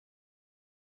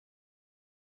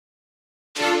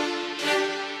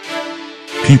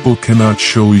People cannot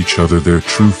show each other their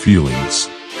true feelings.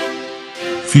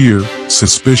 Fear,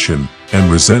 suspicion, and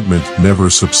resentment never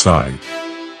subside.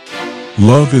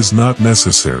 Love is not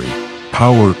necessary.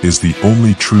 Power is the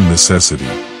only true necessity.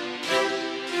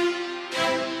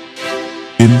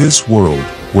 In this world,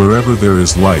 wherever there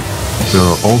is light, there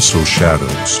are also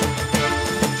shadows.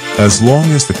 As long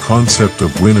as the concept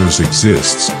of winners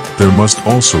exists, there must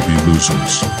also be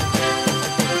losers.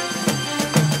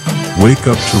 Wake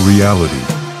up to reality.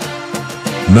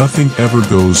 Nothing ever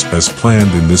goes as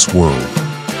planned in this world.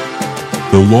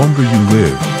 The longer you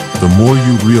live, the more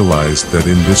you realize that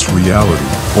in this reality,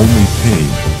 only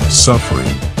pain, suffering,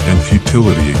 and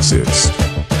futility exist.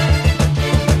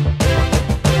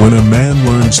 When a man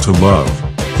learns to love,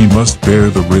 he must bear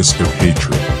the risk of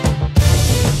hatred.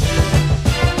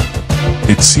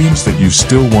 It seems that you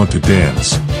still want to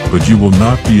dance, but you will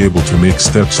not be able to make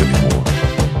steps anymore.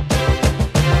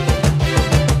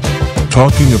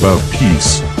 Talking about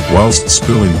peace, whilst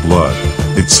spilling blood,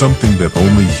 it's something that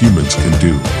only humans can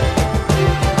do.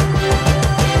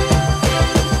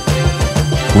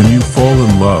 When you fall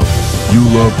in love, you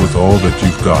love with all that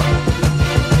you've got.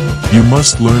 You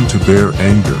must learn to bear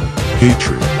anger,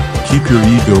 hatred, keep your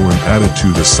ego and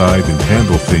attitude aside and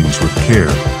handle things with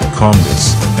care,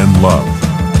 calmness, and love.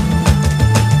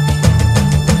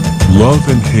 Love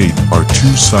and hate are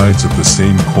two sides of the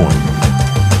same coin.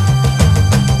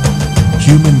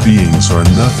 Human beings are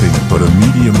nothing but a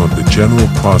medium of the general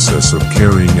process of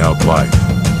carrying out life.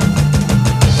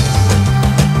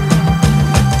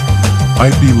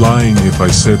 I'd be lying if I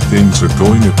said things are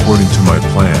going according to my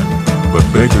plan, but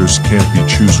beggars can't be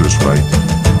choosers, right?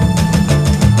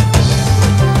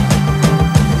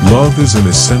 Love is an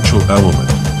essential element,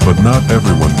 but not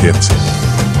everyone gets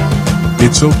it.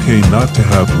 It's okay not to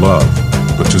have love,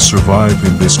 but to survive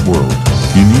in this world,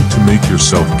 you need to make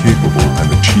yourself capable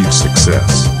and achieve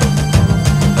success.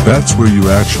 That's where you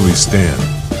actually stand.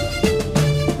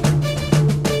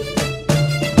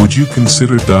 Would you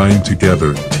consider dying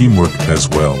together, teamwork as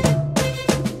well?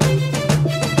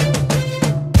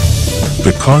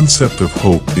 The concept of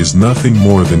hope is nothing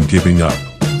more than giving up.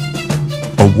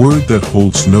 A word that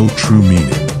holds no true meaning.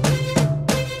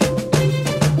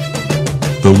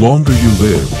 The longer you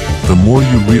live, the more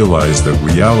you realize that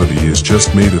reality is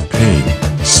just made of pain,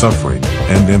 suffering,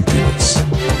 and emptiness.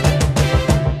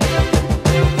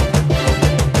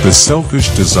 The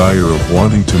selfish desire of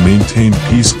wanting to maintain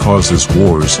peace causes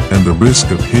wars, and the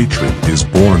risk of hatred is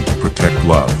born to protect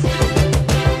love.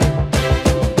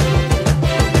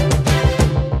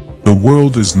 The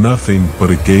world is nothing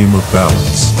but a game of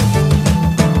balance.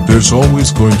 There's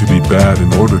always going to be bad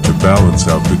in order to balance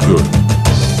out the good.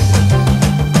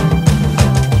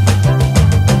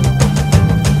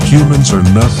 Humans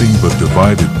are nothing but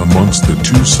divided amongst the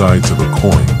two sides of a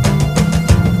coin.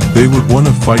 They would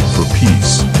want to fight for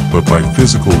peace, but by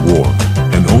physical war,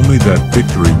 and only that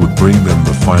victory would bring them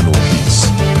the final peace.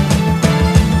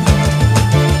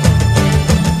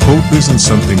 Hope isn't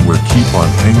something where keep on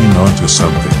hanging on to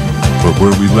something, but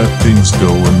where we let things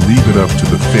go and leave it up to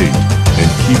the fate,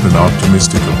 and keep an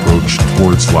optimistic approach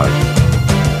towards life.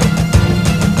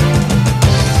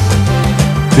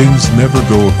 Things never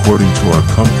go according to our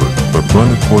comfort, but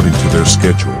run according to their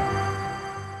schedule.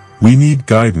 We need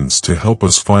guidance to help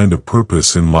us find a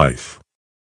purpose in life.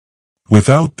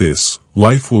 Without this,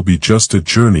 life will be just a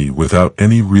journey without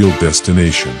any real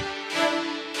destination.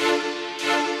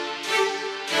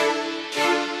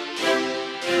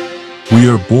 We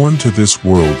are born to this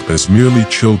world as merely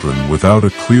children without a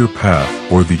clear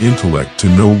path or the intellect to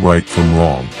know right from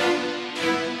wrong.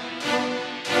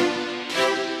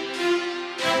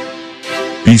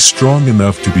 Be strong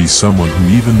enough to be someone who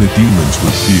even the demons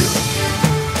would fear.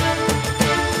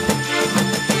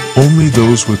 Only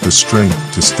those with the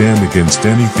strength to stand against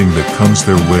anything that comes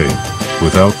their way,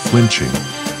 without flinching,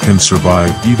 can survive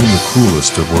even the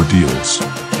cruelest of ordeals.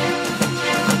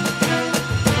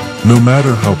 No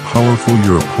matter how powerful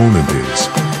your opponent is,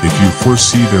 if you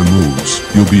foresee their moves,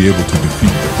 you'll be able to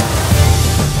defeat them.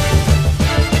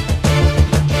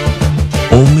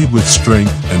 Only with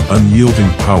strength and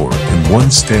unyielding power can one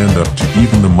stand up to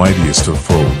even the mightiest of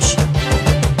foes.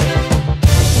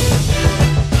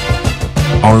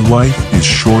 Our life is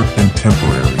short and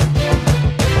temporary.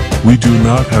 We do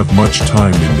not have much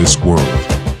time in this world.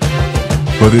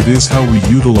 But it is how we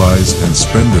utilize and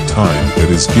spend the time that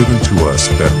is given to us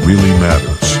that really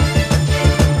matters.